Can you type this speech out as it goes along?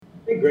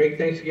Hey, Greg,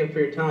 thanks again for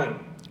your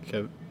time.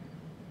 Okay.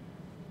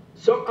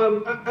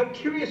 So I'm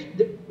curious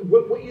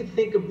what you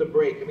think of the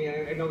break. I mean,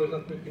 I know there's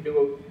nothing you can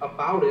do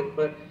about it,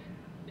 but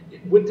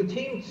with the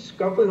team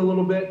scuffling a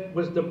little bit,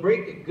 was the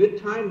break a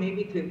good time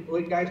maybe to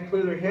let guys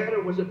clear their head,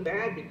 or was it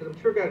bad? Because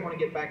I'm sure guys want to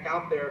get back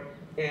out there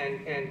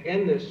and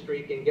end this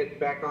streak and get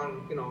back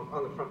on,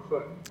 on the front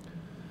foot.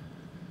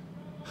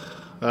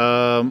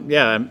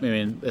 Yeah, I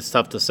mean, it's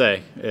tough to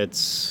say.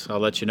 I'll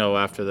let you know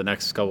after the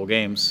next couple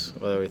games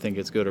whether we think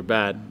it's good or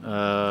bad.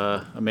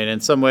 I mean,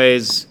 in some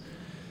ways,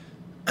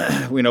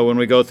 when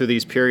we go through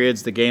these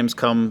periods, the games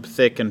come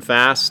thick and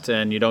fast,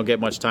 and you don't get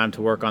much time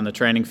to work on the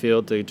training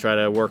field to try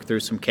to work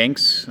through some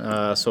kinks.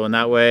 So in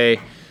that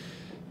way,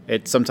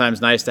 it's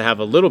sometimes nice to have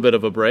a little bit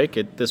of a break.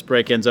 This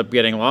break ends up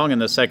getting long,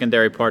 and the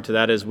secondary part to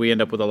that is we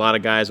end up with a lot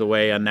of guys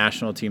away on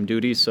national team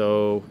duty.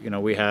 So,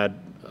 we had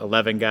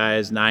 11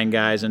 guys, 9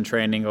 guys in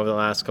training over the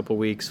last couple of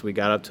weeks. We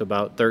got up to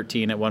about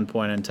 13 at one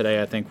point, and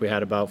today I think we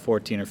had about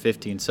 14 or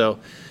 15. So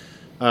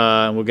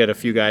we'll get a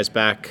few guys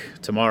back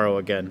tomorrow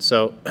again.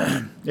 So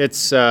it's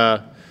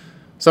some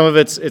of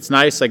it's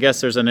nice. I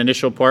guess there's an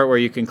initial part where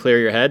you can clear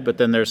your head, but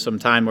then there's some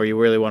time where you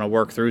really want to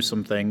work through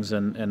some things,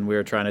 and we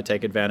were trying to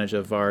take advantage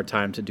of our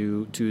time to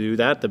do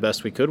that the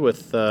best we could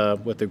with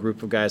the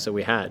group of guys that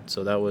we had.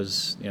 So that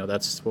was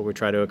that's what we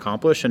try to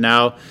accomplish, and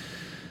now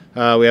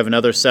we have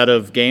another set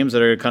of games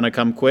that are going to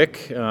come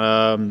quick.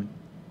 We'll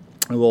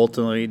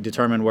ultimately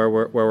determine where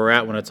we're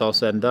at when it's all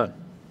said and done.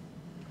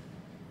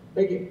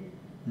 Thank you.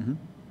 Mm-hmm.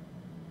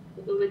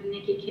 We'll go with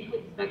Nikki King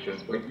with Spectrum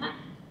Sportsnet.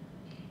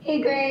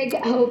 Hey, Greg.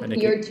 I hope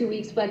Nikki. your 2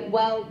 weeks went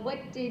well. What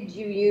did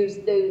you use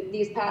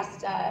these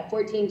past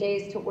 14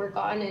 days to work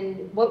on,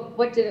 and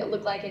what did it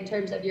look like in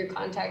terms of your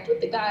contact with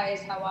the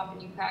guys? How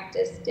often you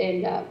practiced,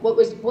 and what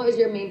was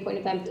your main point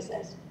of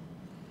emphasis?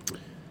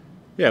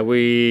 Yeah,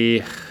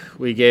 we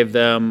gave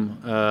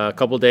them a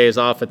couple days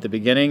off at the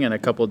beginning and a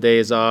couple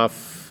days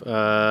off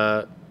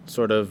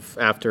sort of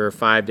after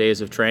 5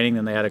 days of training.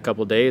 Then they had a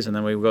couple days, and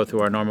then we go through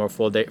our normal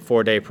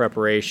 4-day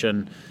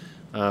preparation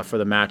for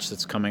the match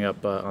that's coming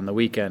up on the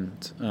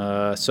weekend.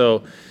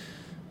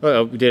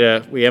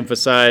 We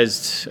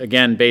emphasized,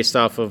 again, based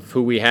off of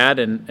who we had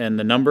and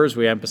the numbers,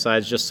 we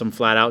emphasized just some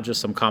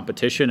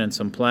competition and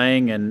some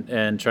playing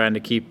and trying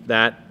to keep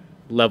that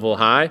level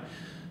high.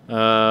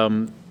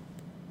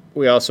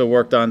 We also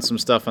worked on some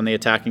stuff on the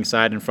attacking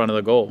side in front of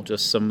the goal,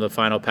 just some of the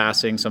final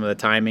passing, some of the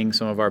timing,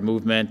 some of our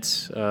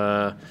movement,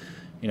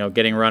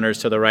 getting runners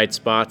to the right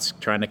spots,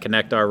 trying to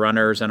connect our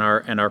runners and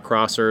our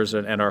crossers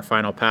and our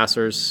final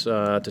passers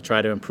to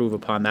try to improve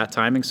upon that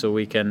timing so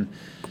we can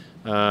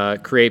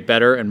create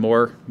better and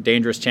more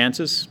dangerous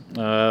chances.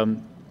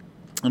 And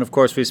of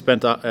course, we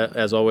spent,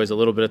 as always, a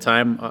little bit of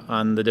time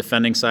on the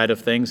defending side of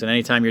things. And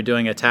anytime you're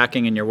doing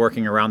attacking and you're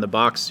working around the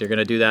box, you're going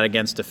to do that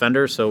against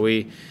defenders. So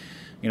we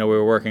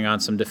were working on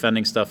some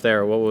defending stuff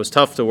there. What was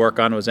tough to work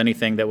on was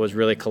anything that was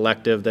really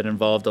collective, that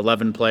involved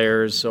 11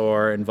 players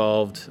or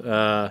involved,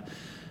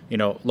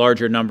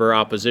 larger number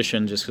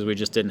opposition, just because we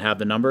just didn't have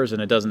the numbers.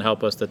 And it doesn't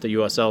help us that the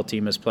USL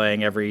team is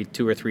playing every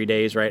 2 or 3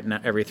 days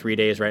every 3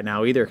 days right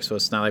now either. So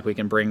it's not like we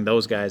can bring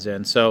those guys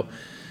in. So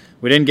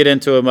we didn't get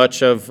into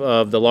much of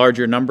the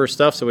larger number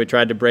stuff. So we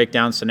tried to break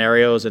down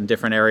scenarios in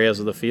different areas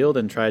of the field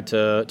and tried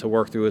to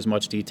work through as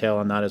much detail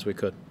on that as we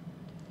could.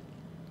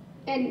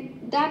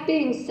 And that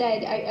being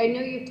said, I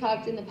know you've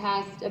talked in the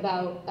past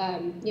about,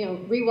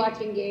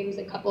 rewatching games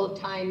a couple of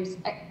times.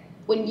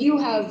 When you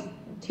have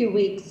 2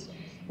 weeks,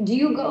 do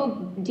you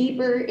go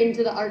deeper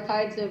into the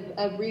archives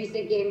of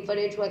recent game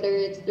footage, whether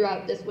it's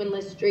throughout this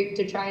winless streak,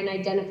 to try and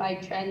identify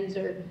trends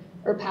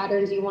or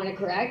patterns you want to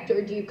correct,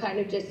 or do you kind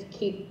of just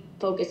keep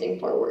focusing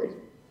forward?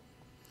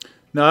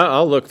 No,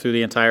 I'll look through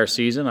the entire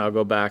season. I'll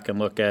go back and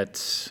look at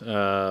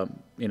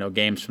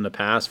games from the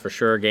past, for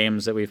sure,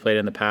 games that we've played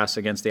in the past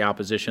against the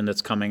opposition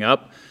that's coming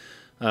up.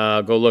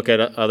 Go look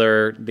at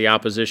the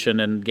opposition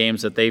and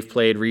games that they've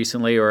played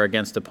recently or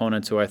against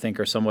opponents who I think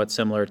are somewhat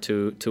similar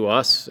to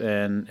us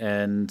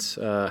and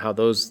how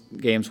those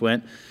games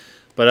went.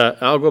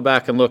 But I'll go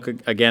back and look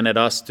again at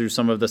us through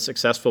some of the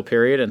successful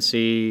period and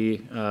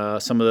see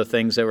some of the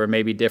things that were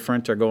maybe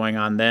different or going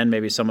on then,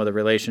 maybe some of the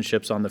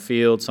relationships on the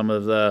field, some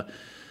of the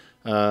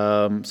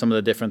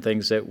different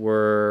things that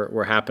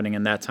were happening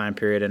in that time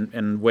period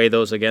and weigh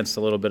those against a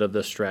little bit of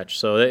the stretch.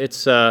 So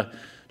it's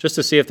just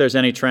to see if there's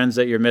any trends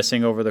that you're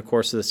missing over the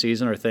course of the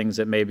season or things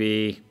that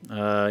maybe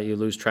you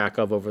lose track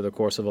of over the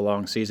course of a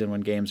long season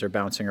when games are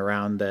bouncing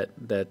around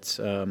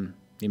that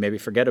you maybe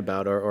forget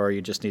about or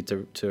you just need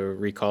to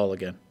recall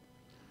again.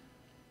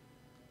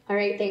 All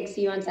right, thanks.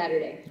 See you on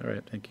Saturday. All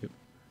right, thank you.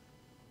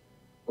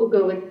 We'll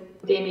go with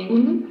Damien.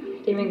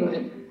 Mm-hmm. Damien, go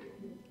ahead.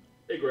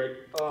 Hey, Greg.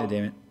 Hey,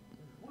 Damien.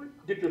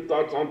 Get your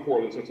thoughts on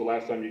Portland since the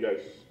last time you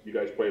guys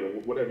played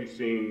them. What have you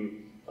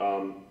seen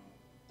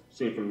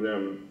from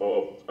them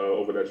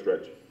over that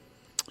stretch?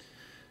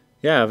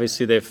 Yeah,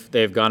 obviously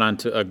they've gone on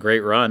to a great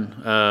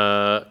run.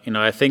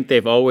 I think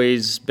they've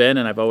always been,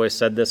 and I've always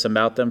said this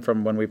about them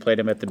from when we played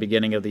them at the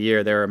beginning of the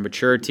year. They're a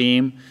mature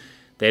team.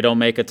 They don't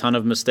make a ton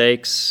of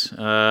mistakes.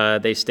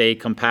 They stay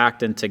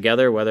compact and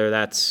together, whether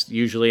that's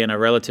usually in a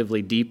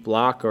relatively deep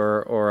block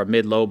or a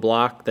mid-low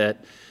block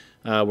that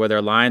where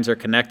their lines are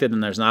connected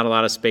and there's not a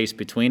lot of space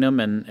between them,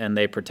 and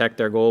they protect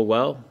their goal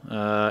well.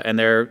 And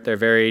they're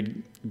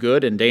very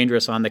good and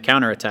dangerous on the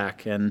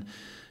counterattack. And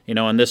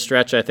in this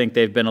stretch, I think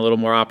they've been a little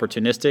more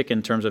opportunistic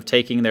in terms of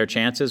taking their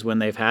chances when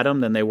they've had them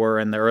than they were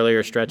in the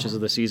earlier stretches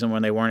of the season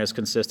when they weren't as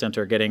consistent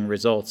or getting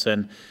results.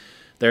 And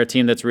they're a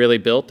team that's really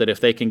built that if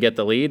they can get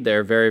the lead,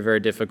 they're very, very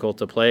difficult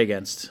to play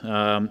against.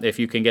 If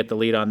you can get the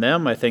lead on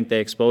them, I think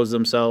they expose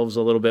themselves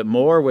a little bit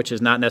more, which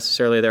is not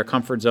necessarily their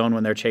comfort zone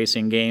when they're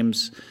chasing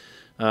games,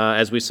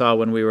 as we saw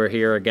when we were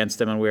here against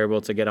them and we were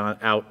able to get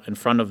out in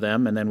front of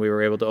them, and then we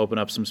were able to open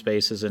up some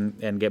spaces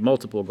and get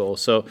multiple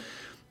goals. So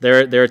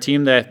they're a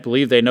team that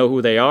believe they know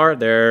who they are.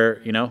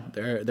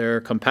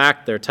 They're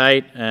compact, they're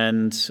tight,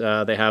 and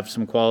they have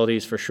some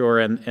qualities for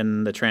sure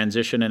in the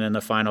transition and in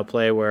the final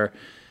play where,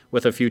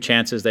 with a few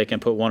chances, they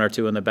can put one or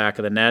two in the back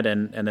of the net,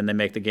 and then they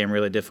make the game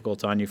really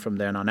difficult on you from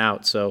then on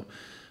out. So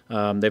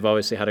they've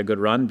obviously had a good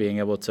run being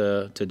able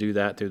to do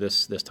that through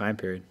this time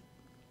period.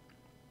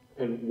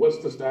 And what's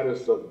the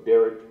status of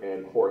Derek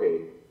and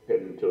Jorge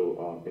heading into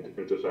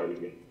Saturday's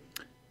game?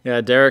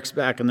 Yeah, Derek's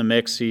back in the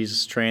mix.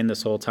 He's trained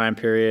this whole time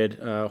period.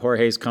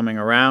 Jorge's coming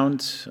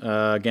around.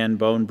 Again,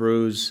 bone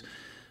bruise.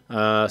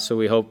 So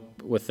we hope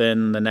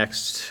within the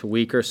next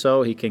week or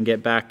so he can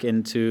get back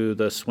into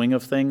the swing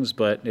of things,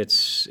 but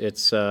it's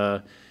he's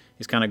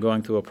kind of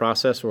going through a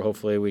process where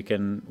hopefully we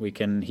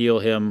can heal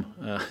him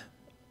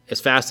as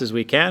fast as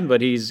we can,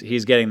 but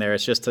he's getting there.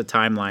 It's just a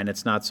timeline.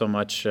 It's not so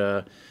much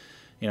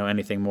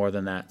anything more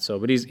than that. So,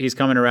 but he's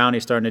coming around.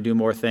 He's starting to do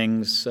more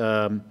things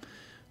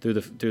through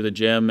the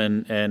gym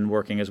and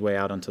working his way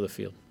out onto the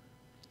field.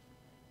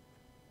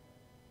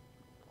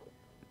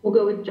 We'll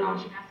go with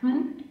Josh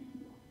Gassman.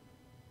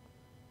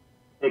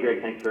 Hey,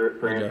 Greg, thanks for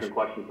Hey, answering Josh.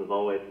 questions as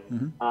always.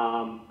 Mm-hmm.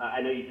 I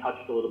know you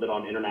touched a little bit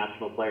on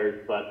international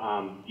players, but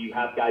do you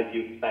have guys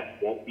you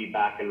expect won't be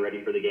back and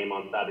ready for the game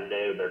on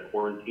Saturday? Are there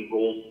quarantine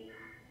rules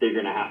that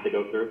you're going to have to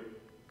go through?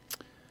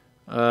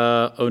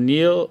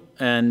 O'Neill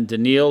and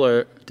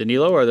Danilo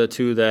are the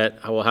two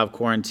that will have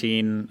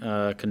quarantine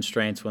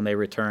constraints when they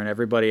return.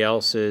 Everybody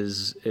else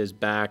is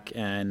back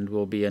and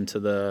will be into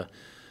the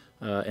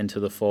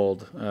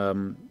fold.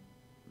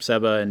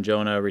 Seba and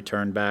Jonah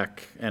returned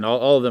back, and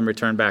all of them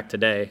returned back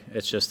today.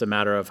 It's just a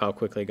matter of how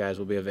quickly guys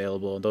will be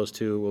available. Those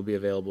two will be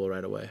available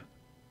right away.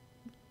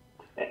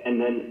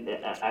 And then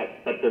I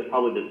bet there's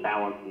probably this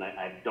balance, and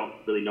I don't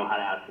really know how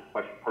to ask this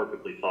question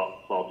perfectly, so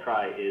I'll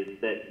try, is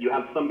that you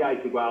have some guys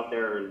who go out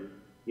there and,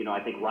 I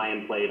think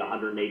Ryan played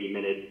 180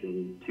 minutes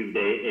in 2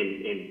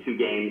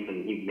 games,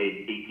 and he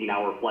made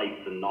 18-hour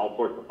flights and all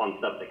sorts of fun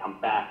stuff that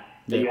comes back.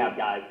 Yeah. Then you have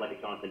guys like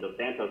Jonathan Dos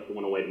Santos who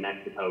went away to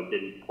Mexico,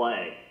 didn't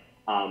play.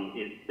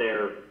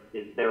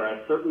 Is there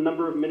a certain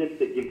number of minutes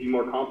that gives you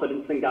more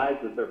confidence in guys?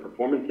 Is there a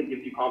performance that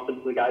gives you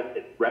confidence in guys?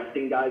 Is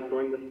resting guys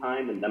during this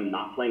time and them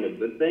not playing a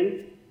good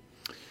thing?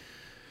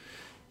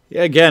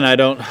 Yeah, again, I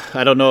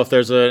don't know if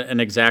there's an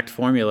exact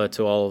formula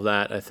to all of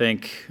that. I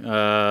think,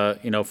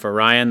 for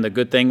Ryan, the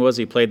good thing was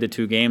he played the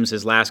 2 games.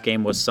 His last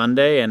game was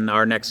Sunday, and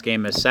our next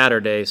game is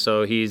Saturday.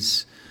 So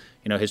he's,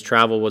 his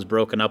travel was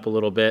broken up a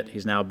little bit.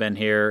 He's now been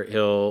here.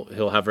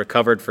 He'll have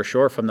recovered for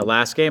sure from the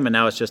last game, and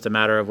now it's just a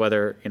matter of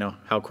whether,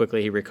 how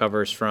quickly he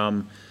recovers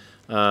from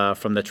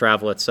the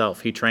travel itself.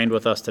 He trained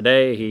with us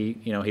today.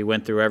 He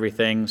went through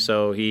everything,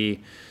 so he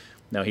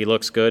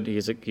looks good.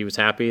 He was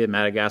happy that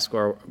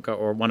Madagascar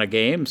won a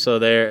game, so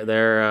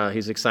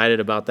he's excited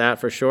about that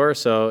for sure.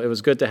 So it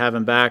was good to have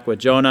him back with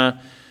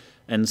Jonah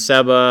and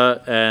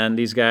Seba and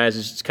these guys.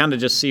 Just kind of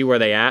just see where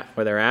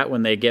they're at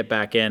when they get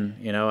back in.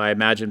 I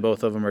imagine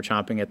both of them are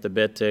chomping at the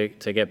bit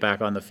to get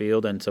back on the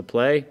field and to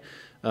play.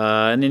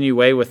 And then you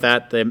weigh with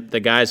that the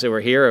guys that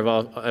were here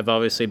have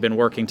obviously been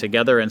working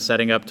together and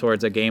setting up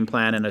towards a game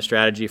plan and a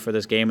strategy for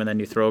this game, and then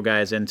you throw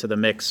guys into the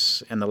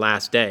mix in the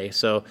last day.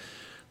 So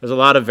there's a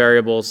lot of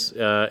variables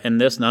in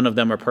this. None of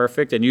them are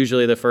perfect, and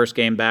usually the first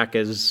game back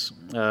is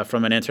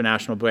from an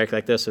international break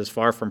like this is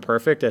far from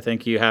perfect. I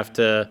think you have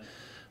to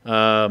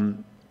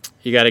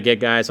you got to get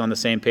guys on the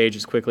same page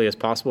as quickly as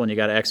possible, and you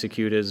got to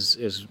execute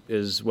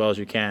as well as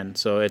you can.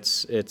 So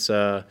it's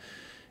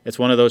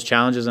one of those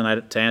challenges.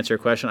 And to answer your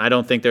question, I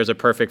don't think there's a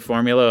perfect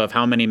formula of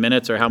how many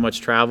minutes or how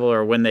much travel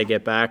or when they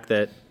get back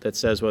that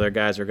says whether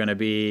guys are going to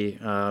be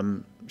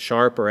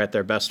sharp or at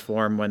their best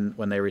form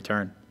when they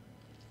return.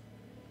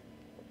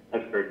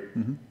 That's great.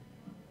 Mm-hmm.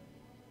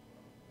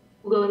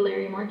 We'll go with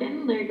Larry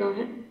Morgan. Larry, go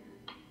ahead.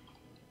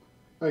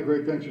 Hi,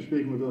 Greg. Thanks for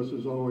speaking with us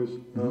as always.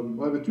 I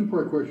have a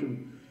 2-part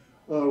question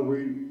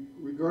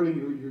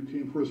regarding your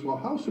team. First of all,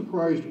 how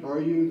surprised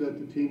are you that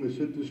the team has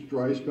hit this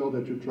dry spell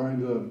that you're trying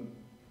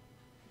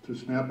to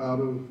snap out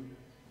of?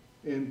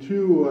 And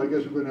 2, I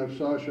guess we're going to have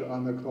Sasha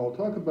on the call.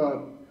 Talk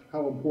about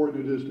how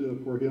important it is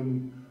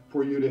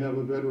for you to have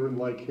a veteran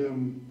like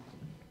him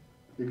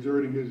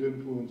exerting his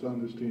influence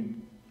on this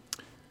team.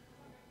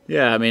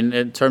 Yeah, I mean,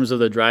 in terms of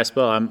the dry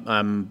spell,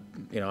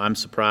 I'm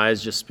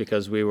surprised just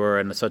because we were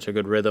in such a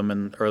good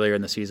rhythm earlier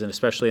in the season,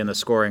 especially in the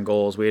scoring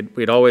goals.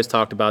 We'd always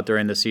talked about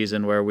during the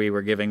season where we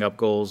were giving up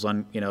goals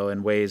on,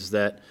 in ways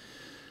that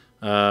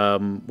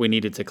we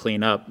needed to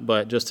clean up.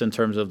 But just in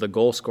terms of the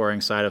goal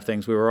scoring side of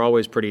things, we were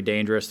always pretty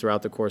dangerous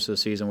throughout the course of the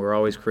season. We were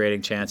always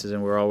creating chances,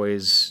 and we were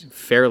always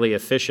fairly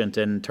efficient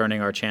in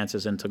turning our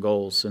chances into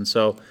goals. And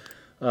so,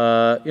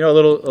 a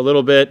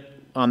little bit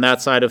on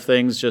that side of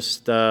things,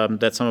 just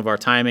that some of our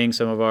timing,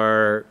 some of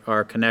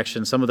our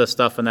connections, some of the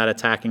stuff in that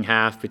attacking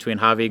half between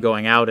Javi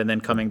going out and then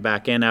coming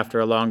back in after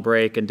a long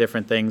break and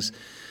different things,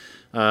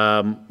 we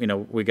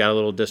got a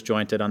little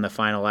disjointed on the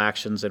final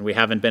actions, and we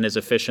haven't been as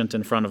efficient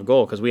in front of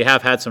goal because we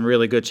have had some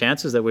really good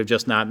chances that we've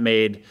just not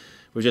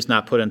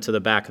put into the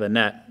back of the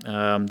net.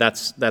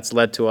 That's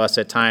led to us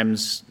at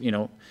times,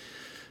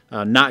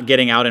 not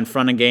getting out in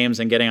front of games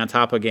and getting on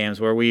top of games.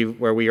 Where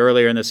we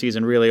earlier in the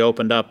season really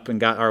opened up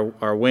and got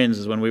our wins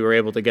is when we were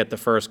able to get the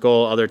first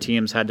goal. Other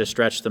teams had to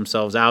stretch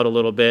themselves out a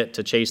little bit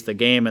to chase the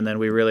game, and then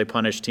we really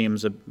punished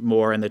teams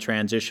more in the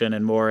transition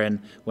and more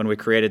in when we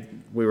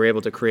were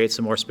able to create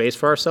some more space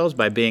for ourselves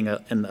by being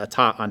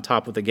on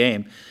top of the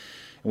game.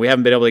 We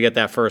haven't been able to get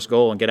that first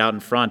goal and get out in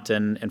front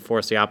and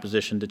force the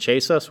opposition to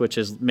chase us, which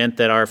has meant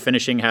that our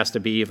finishing has to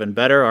be even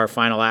better. Our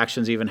final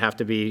actions even have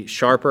to be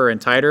sharper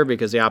and tighter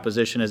because the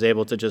opposition is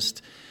able to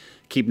just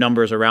keep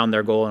numbers around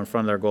their goal and in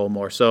front of their goal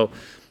more. So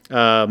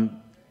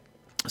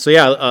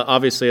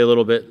obviously a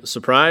little bit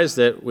surprised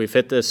that we've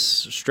hit this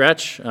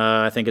stretch.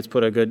 I think it's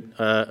put a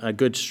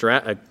good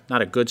stress,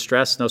 not a good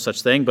stress, no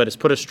such thing, but it's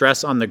put a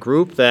stress on the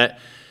group that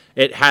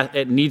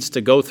it needs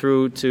to go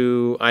through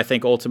to, I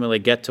think, ultimately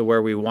get to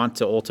where we want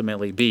to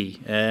ultimately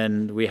be.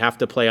 And we have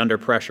to play under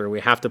pressure.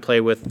 We have to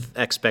play with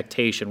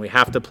expectation. We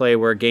have to play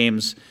where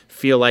games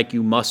feel like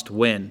you must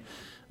win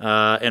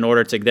in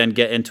order to then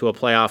get into a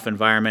playoff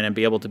environment and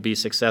be able to be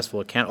successful.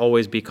 It can't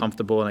always be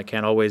comfortable, and we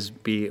can't always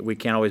be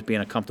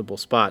in a comfortable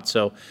spot.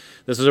 So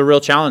this is a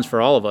real challenge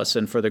for all of us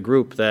and for the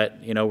group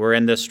that, we're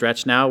in this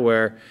stretch now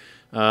where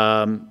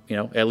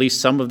at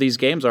least some of these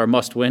games are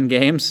must-win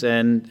games,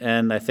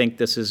 and I think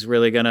this is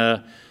really going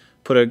to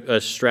put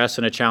a stress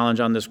and a challenge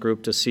on this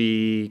group to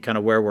see kind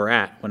of where we're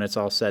at when it's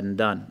all said and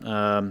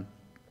done.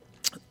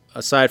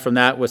 Aside from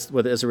that,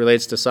 with as it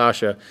relates to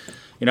Sasha,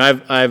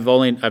 I've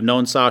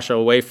known Sasha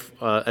away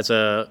as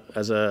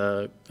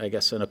I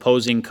guess an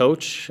opposing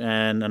coach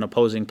and an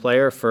opposing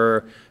player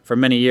for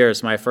many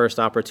years. My first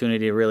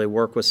opportunity to really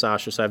work with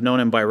Sasha, so I've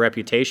known him by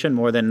reputation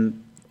more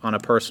than on a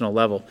personal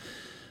level.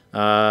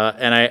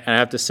 And I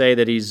have to say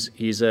that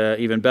he's an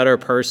even better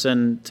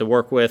person to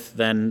work with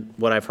than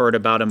what I've heard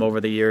about him over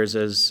the years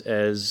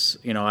as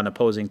on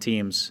opposing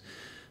teams.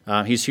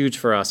 He's huge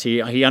for us.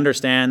 He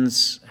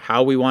understands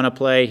how we want to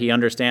play. He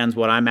understands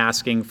what I'm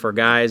asking for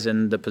guys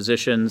in the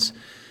positions.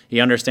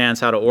 He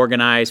understands how to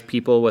organize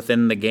people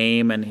within the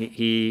game, and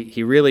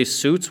he really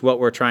suits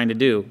what we're trying to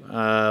do.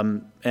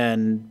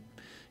 And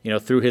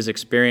through his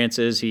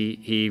experiences,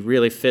 he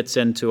really fits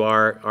into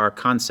our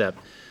concept.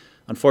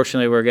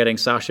 Unfortunately, we're getting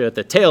Sasha at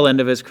the tail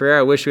end of his career.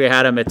 I wish we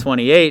had him at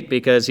 28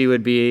 because he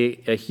would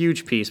be a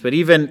huge piece. But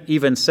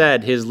even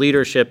said, his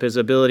leadership, his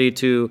ability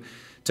to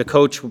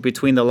coach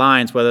between the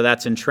lines, whether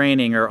that's in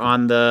training or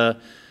on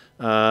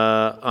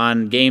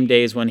game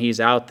days when he's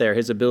out there,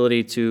 his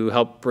ability to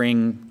help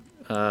bring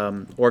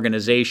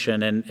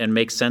organization and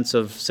make sense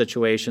of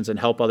situations and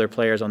help other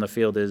players on the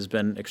field has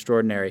been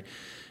extraordinary.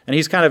 And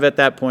he's kind of at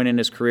that point in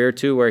his career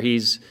too, where he,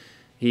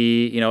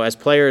 as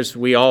players,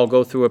 we all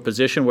go through a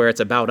position where it's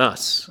about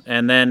us.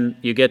 And then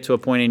you get to a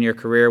point in your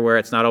career where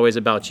it's not always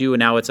about you, and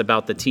now it's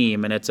about the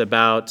team, and it's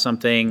about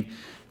something,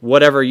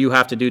 whatever you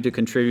have to do to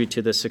contribute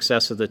to the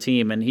success of the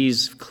team. And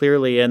he's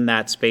clearly in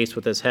that space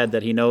with his head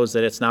that he knows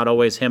that it's not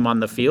always him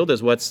on the field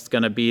is what's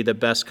going to be the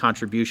best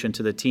contribution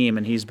to the team.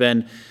 And he's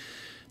been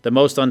the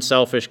most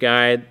unselfish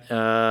guy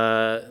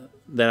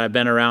that I've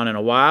been around in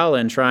a while,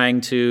 and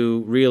trying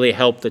to really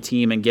help the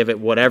team and give it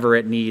whatever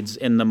it needs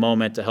in the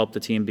moment to help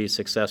the team be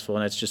successful.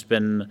 And it's just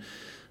been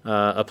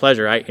a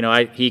pleasure.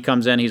 He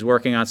comes in, he's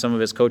working on some of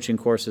his coaching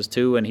courses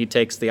too, and he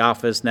takes the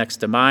office next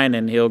to mine,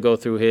 and he'll go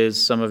through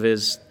some of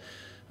his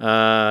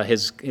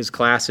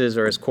classes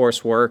or his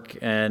coursework.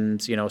 And,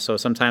 so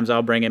sometimes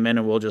I'll bring him in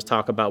and we'll just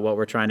talk about what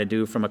we're trying to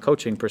do from a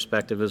coaching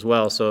perspective as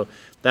well. So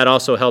that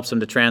also helps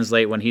him to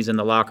translate when he's in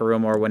the locker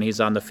room or when he's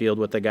on the field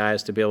with the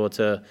guys, to be able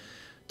to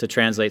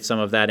translate some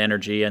of that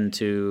energy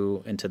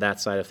into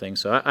that side of things.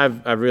 So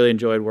I've really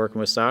enjoyed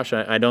working with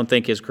Sasha. I don't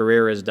think his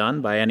career is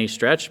done by any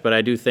stretch, but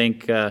I do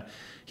think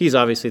he's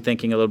obviously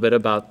thinking a little bit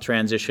about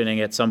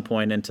transitioning at some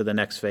point into the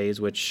next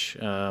phase, which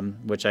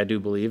I do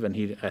believe,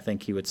 and I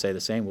think he would say the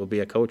same. We'll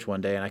be a coach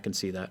one day, and I can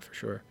see that for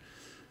sure.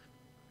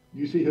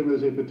 Do you see him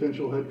as a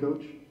potential head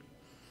coach?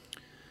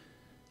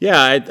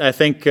 Yeah, I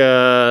think,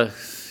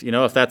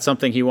 if that's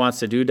something he wants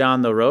to do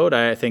down the road,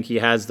 I think he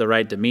has the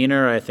right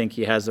demeanor. I think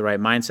he has the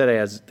right mindset.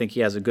 I think he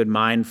has a good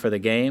mind for the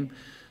game.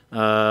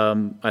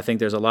 I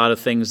think there's a lot of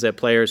things that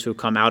players who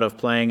come out of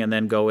playing and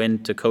then go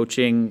into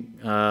coaching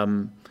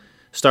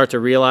start to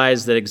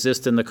realize that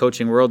exist in the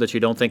coaching world that you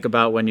don't think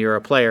about when you're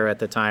a player at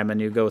the time,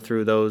 and you go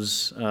through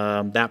those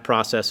that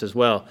process as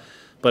well.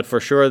 But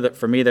for sure, that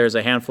for me, there's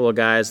a handful of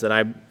guys that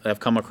I have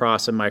come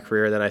across in my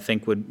career that I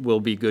think will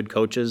be good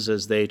coaches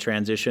as they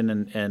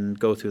transition and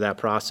go through that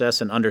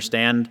process and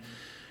understand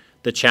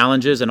the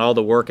challenges and all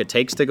the work it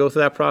takes to go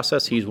through that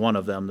process. He's one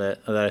of them that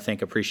I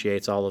think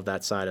appreciates all of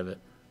that side of it.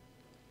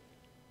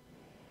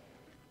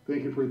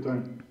 Thank you for your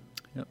time.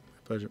 Yep,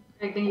 pleasure.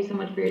 Greg, thank you so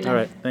much for your time. All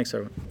right, thanks,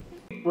 everyone.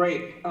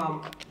 Break.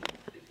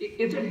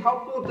 Is it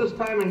helpful at this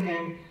time?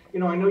 And you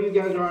know, I know you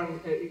guys are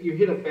on. You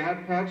hit a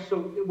bad patch,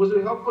 so was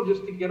it helpful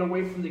just to get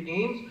away from the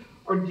games,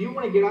 or do you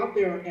want to get out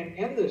there and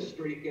end this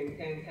streak?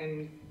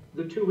 And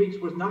the 2 weeks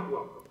was not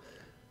welcome.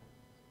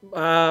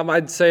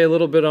 I'd say a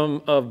little bit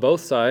of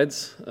both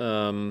sides.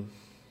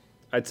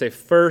 I'd say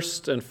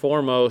first and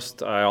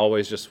foremost, I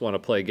always just want to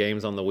play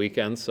games on the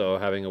weekend. So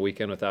having a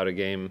weekend without a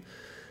game,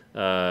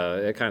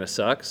 it kind of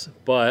sucks.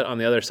 But on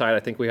the other side, I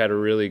think we had a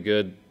really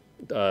good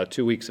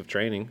 2 weeks of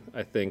training.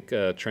 I think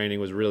training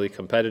was really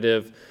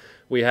competitive.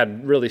 We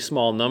had really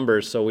small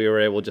numbers, so we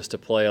were able just to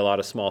play a lot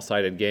of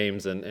small-sided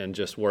games and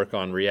just work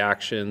on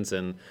reactions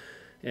and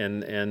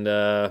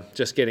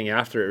just getting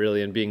after it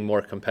really and being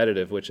more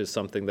competitive, which is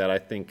something that I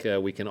think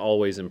we can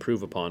always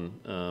improve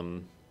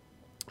upon.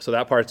 So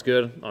that part's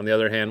good. On the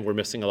other hand, we're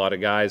missing a lot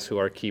of guys who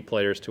are key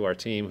players to our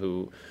team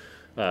who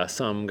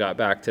some got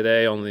back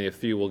today, only a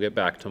few will get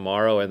back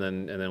tomorrow, and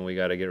then we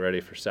got to get ready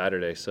for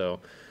Saturday. So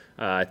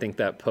I think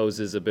that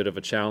poses a bit of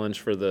a challenge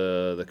for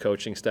the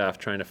coaching staff,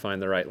 trying to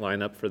find the right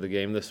lineup for the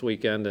game this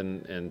weekend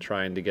and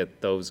trying to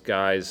get those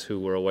guys who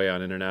were away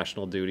on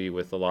international duty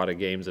with a lot of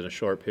games in a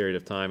short period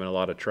of time and a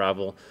lot of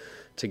travel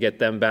to get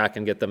them back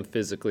and get them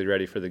physically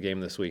ready for the game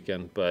this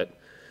weekend. But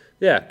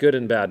yeah, good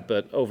and bad.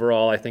 But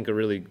overall, I think a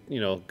really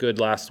good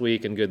last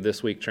week and good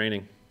this week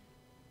training.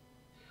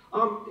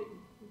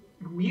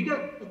 You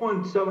got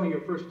won 7 of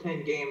your first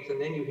 10 games,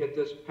 and then you hit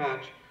this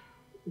patch.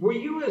 Were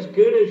you as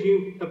good as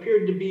you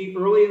appeared to be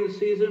early in the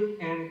season,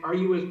 and are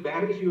you as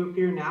bad as you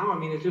appear now? I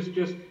mean, is this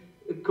just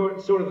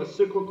sort of a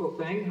cyclical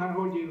thing? How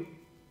would you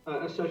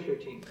assess your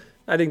team?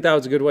 I think that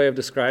was a good way of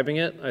describing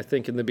it. I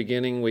think in the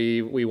beginning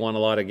we won a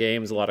lot of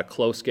games, a lot of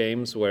close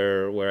games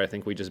where I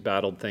think we just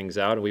battled things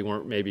out and we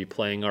weren't maybe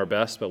playing our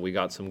best, but we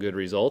got some good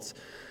results.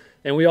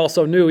 And we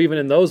also knew even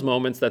in those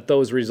moments that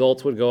those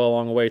results would go a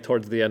long way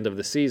towards the end of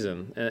the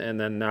season. And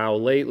then now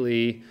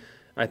lately,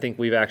 I think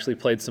we've actually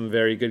played some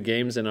very good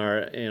games in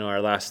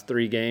our last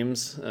 3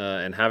 games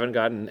and haven't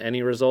gotten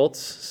any results.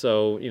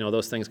 So,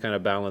 those things kind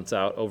of balance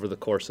out over the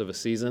course of a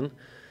season.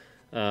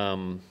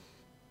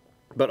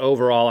 But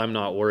overall, I'm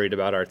not worried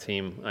about our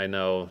team. I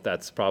know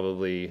that's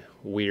probably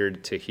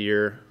weird to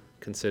hear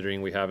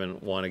considering we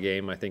haven't won a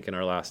game, I think, in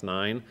our last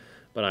 9.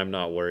 But I'm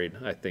not worried.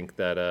 I think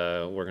that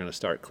we're going to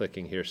start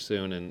clicking here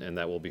soon and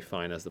that will be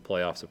fine as the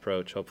playoffs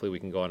approach. Hopefully we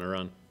can go on a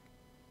run.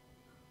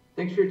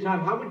 Thanks for your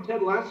time. How would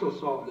Ted Lasso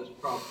solve this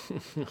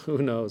problem? Who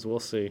knows? We'll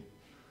see.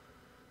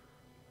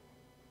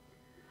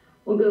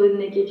 We'll go with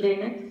Nikki J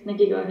next.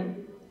 Nikki, go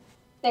ahead.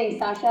 Thanks,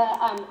 Sasha.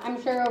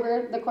 I'm sure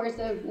over the course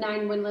of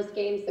 9 winless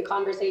games, the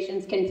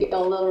conversations can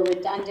feel a little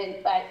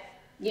redundant, but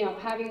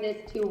having this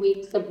 2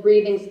 weeks of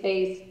breathing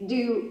space,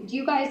 do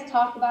you guys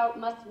talk about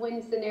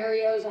must-win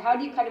scenarios, or how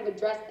do you kind of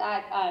address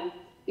that?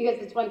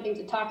 Because it's one thing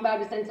to talk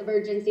about a sense of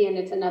urgency, and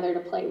it's another to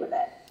play with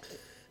it.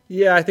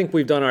 Yeah, I think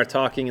we've done our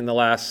talking in the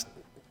last,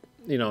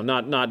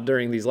 not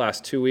during these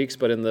last 2 weeks,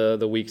 but in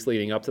the weeks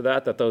leading up to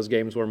that those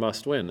games were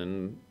must-win,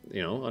 and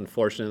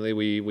unfortunately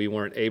we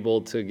weren't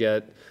able to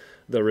get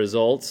the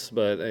results,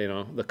 but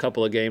the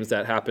couple of games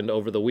that happened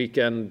over the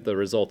weekend, the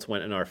results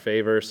went in our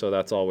favor, so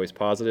that's always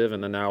positive.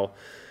 And then now,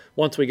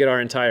 once we get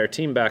our entire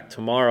team back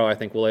tomorrow, I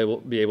think we'll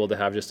be able to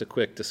have just a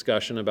quick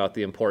discussion about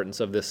the importance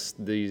of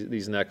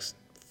these next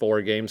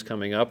 4 games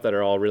coming up that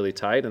are all really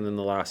tight, and then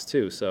the last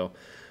 2. So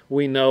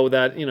we know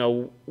that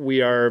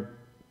we are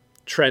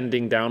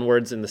trending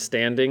downwards in the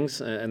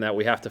standings, and that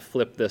we have to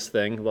flip this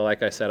thing. But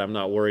like I said, I'm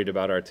not worried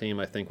about our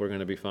team. I think we're going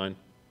to be fine.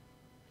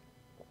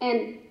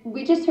 And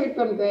we just heard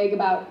from Greg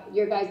about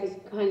your guys'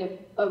 kind of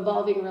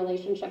evolving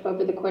relationship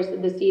over the course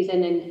of the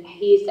season, and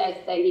he says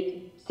that he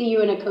could see you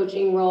in a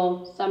coaching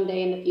role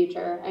someday in the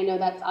future. I know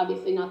that's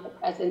obviously not the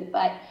present,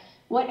 but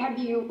what have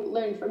you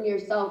learned from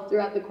yourself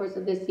throughout the course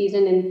of this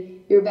season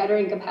and your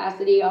veteran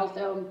capacity?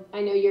 Also, I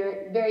know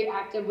you're very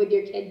active with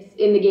your kids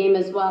in the game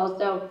as well,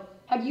 so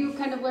have you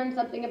kind of learned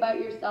something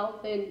about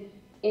yourself and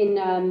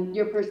in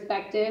your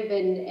perspective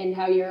and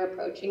how you're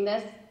approaching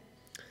this?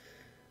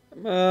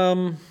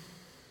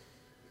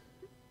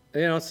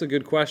 It's a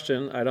good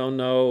question. I don't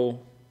know,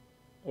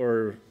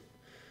 or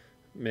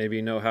maybe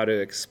know how to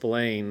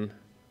explain,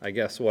 I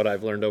guess, what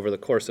I've learned over the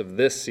course of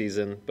this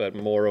season, but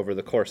more over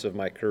the course of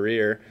my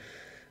career.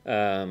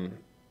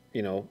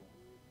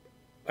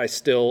 I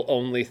still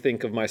only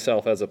think of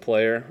myself as a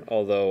player,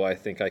 although I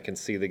think I can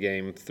see the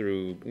game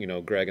through,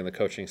 Greg and the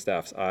coaching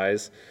staff's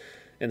eyes.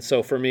 And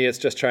so for me, it's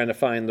just trying to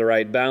find the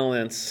right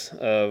balance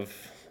of,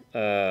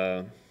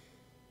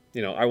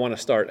 I want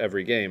to start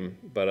every game,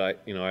 but I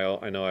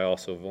know I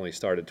also have only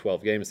started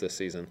 12 games this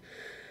season.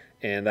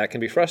 And that can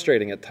be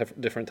frustrating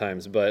at different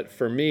times. But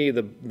for me,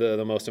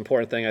 the most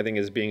important thing, I think,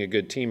 is being a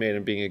good teammate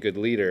and being a good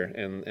leader.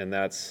 And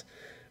that's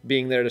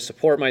being there to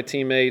support my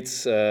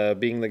teammates,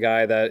 being the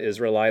guy that is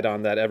relied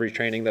on, that every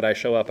training that I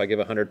show up, I give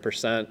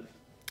 100%,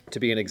 to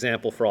be an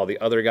example for all the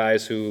other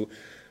guys who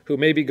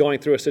may be going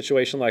through a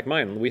situation like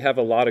mine. We have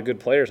a lot of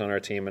good players on our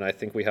team, and I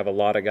think we have a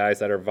lot of guys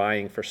that are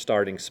vying for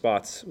starting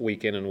spots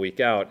week in and week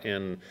out.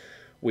 And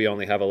we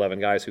only have 11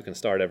 guys who can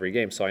start every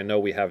game. So I know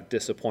we have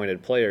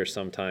disappointed players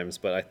sometimes,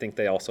 but I think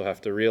they also have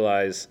to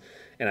realize,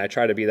 and I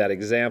try to be that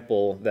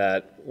example,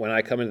 that when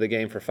I come into the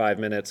game for 5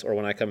 minutes or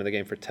when I come in the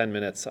game for 10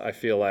 minutes, I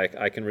feel like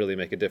I can really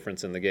make a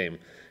difference in the game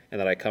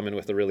and that I come in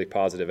with a really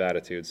positive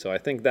attitude. So I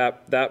think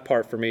that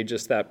part for me,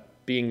 just that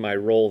being my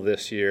role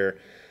this year,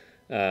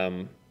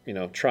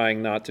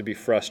 trying not to be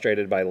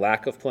frustrated by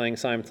lack of playing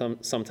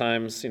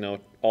sometimes,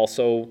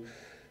 also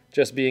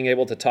just being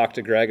able to talk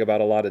to Greg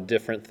about a lot of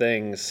different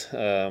things,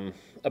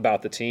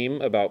 about the team,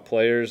 about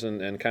players,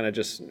 and kind of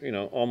just,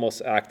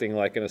 almost acting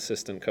like an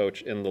assistant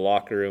coach in the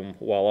locker room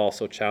while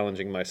also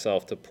challenging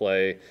myself to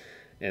play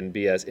and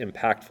be as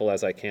impactful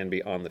as I can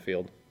be on the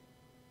field.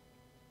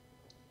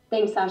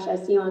 Thanks, Sasha.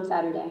 See you on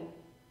Saturday.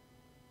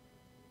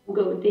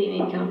 We'll go with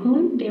Damon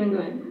Calhoun. Damon, go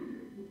ahead.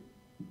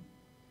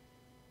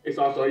 Hey,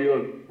 Sasha, how you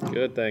doing?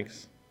 Good,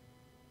 thanks.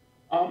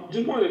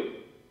 Just wanted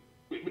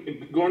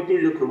to, going through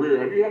your career,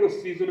 have you had a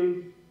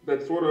season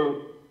that's sort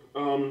of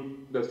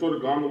gone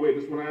the way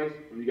this one has?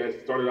 When you guys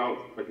started out,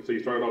 like you said,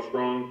 you started out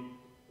strong,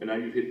 and now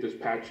you've hit this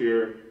patch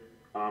here.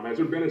 Has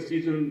there been a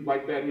season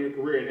like that in your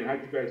career, and how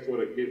did you guys sort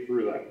of get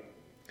through that?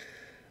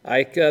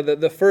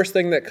 The first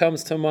thing that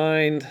comes to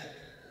mind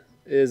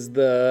is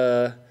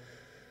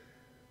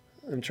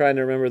I'm trying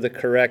to remember the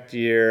correct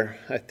year.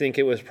 I think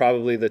it was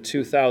probably the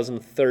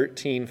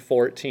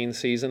 2013-14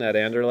 season at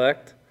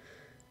Anderlecht.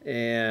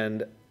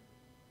 And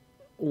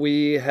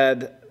we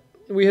had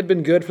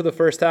been good for the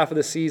first half of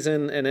the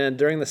season, and then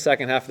during the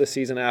second half of the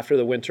season after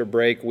the winter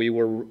break, we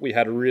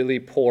had a really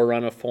poor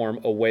run of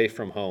form away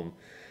from home.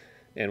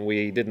 And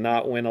we did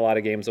not win a lot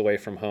of games away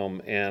from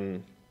home.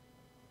 And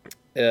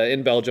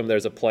in Belgium,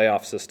 there's a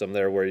playoff system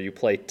there where you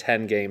play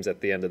 10 games at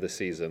the end of the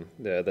season.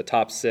 The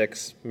top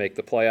 6 make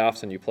the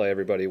playoffs, and you play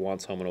everybody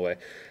once, home and away.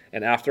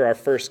 And after our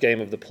first game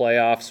of the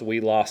playoffs,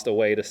 we lost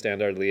away to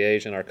Standard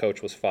Liège, and our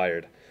coach was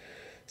fired.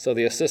 So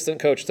the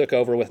assistant coach took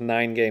over with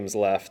 9 games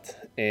left,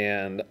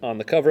 and on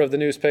the cover of the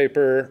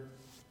newspaper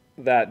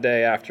that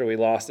day after we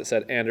lost, it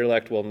said,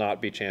 "Anderlecht will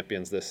not be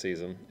champions this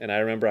season." And I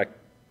remember I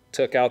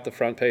took out the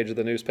front page of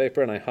the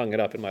newspaper and I hung it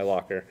up in my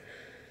locker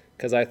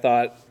because I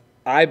thought,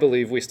 I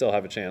believe we still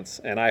have a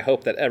chance, and I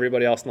hope that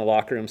everybody else in the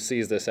locker room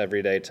sees this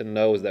every day to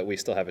know that we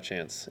still have a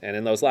chance. And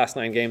in those last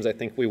 9 games, I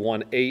think we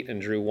won 8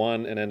 and drew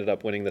 1 and ended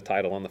up winning the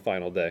title on the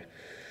final day.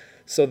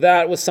 So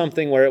that was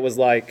something where it was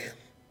like,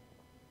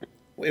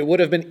 it would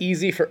have been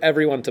easy for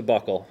everyone to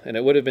buckle, and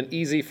it would have been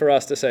easy for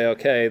us to say,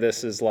 okay,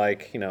 this is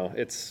like,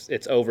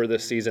 it's over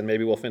this season.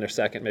 Maybe we'll finish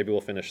second, maybe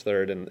we'll finish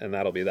third, and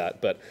that'll be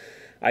that. But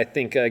I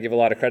think I give a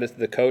lot of credit to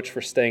the coach for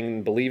staying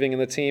and believing in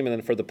the team, and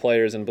then for the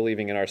players and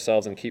believing in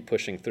ourselves and keep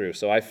pushing through.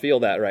 So I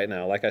feel that right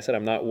now. Like I said,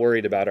 I'm not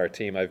worried about our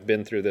team. I've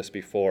been through this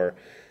before,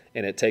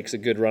 and it takes a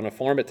good run of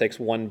form. It takes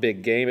one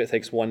big game. It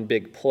takes one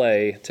big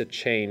play to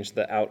change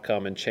the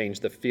outcome and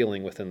change the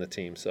feeling within the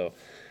team. So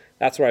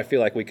that's where I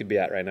feel like we could be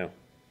at right now.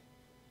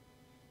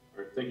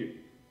 All right, thank you.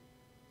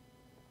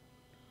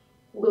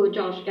 We'll go with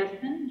Josh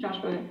Guesman.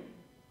 Josh, go ahead.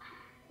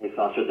 Hey,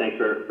 Sasha, thanks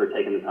for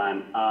taking the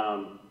time.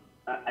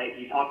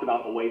 You talked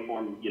about away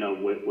form,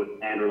 with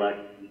Anderlecht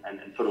and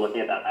sort of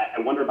looking at that.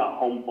 I wonder about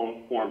home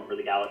form for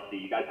the Galaxy.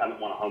 You guys haven't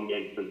won a home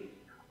game since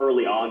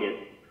early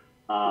August,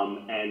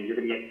 and you're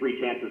going to get 3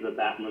 chances at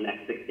that in the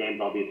next 6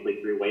 games,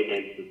 obviously 3 away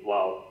games as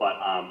well. But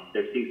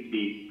there seems to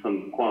be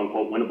some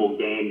quote-unquote winnable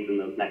games in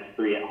those next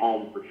 3 at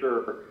home for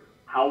sure.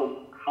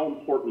 How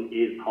important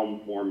is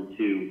home form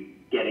to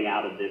getting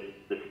out of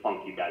this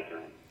funk you guys are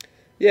in?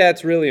 Yeah,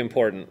 it's really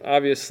important.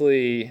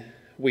 Obviously,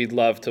 we'd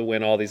love to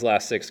win all these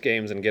last 6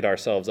 games and get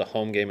ourselves a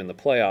home game in the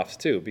playoffs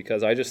too,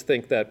 because I just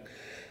think that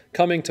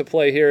coming to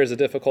play here is a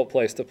difficult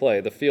place to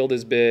play. The field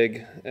is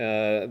big.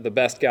 The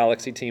best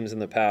Galaxy teams in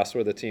the past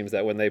were the teams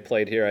that when they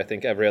played here, I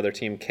think every other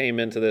team came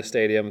into this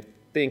stadium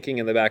thinking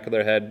in the back of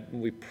their head,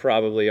 we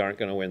probably aren't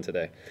going to win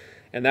today.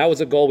 And that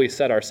was a goal we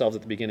set ourselves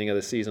at the beginning of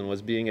the season,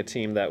 was being a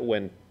team that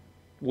when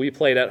we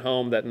played at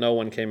home, that no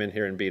one came in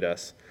here and beat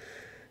us.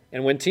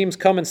 And when teams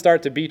come and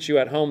start to beat you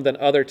at home, then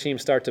other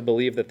teams start to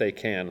believe that they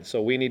can.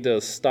 So we need to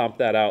stomp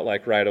that out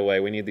like right away.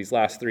 We need these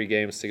last 3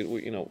 games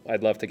to,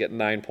 I'd love to get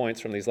 9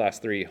 points from these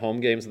last 3 home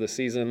games of the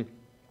season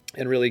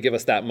and really give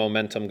us that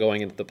momentum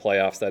going into the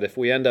playoffs, that if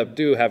we end up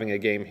having a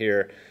game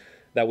here,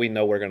 that we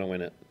know we're going to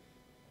win it.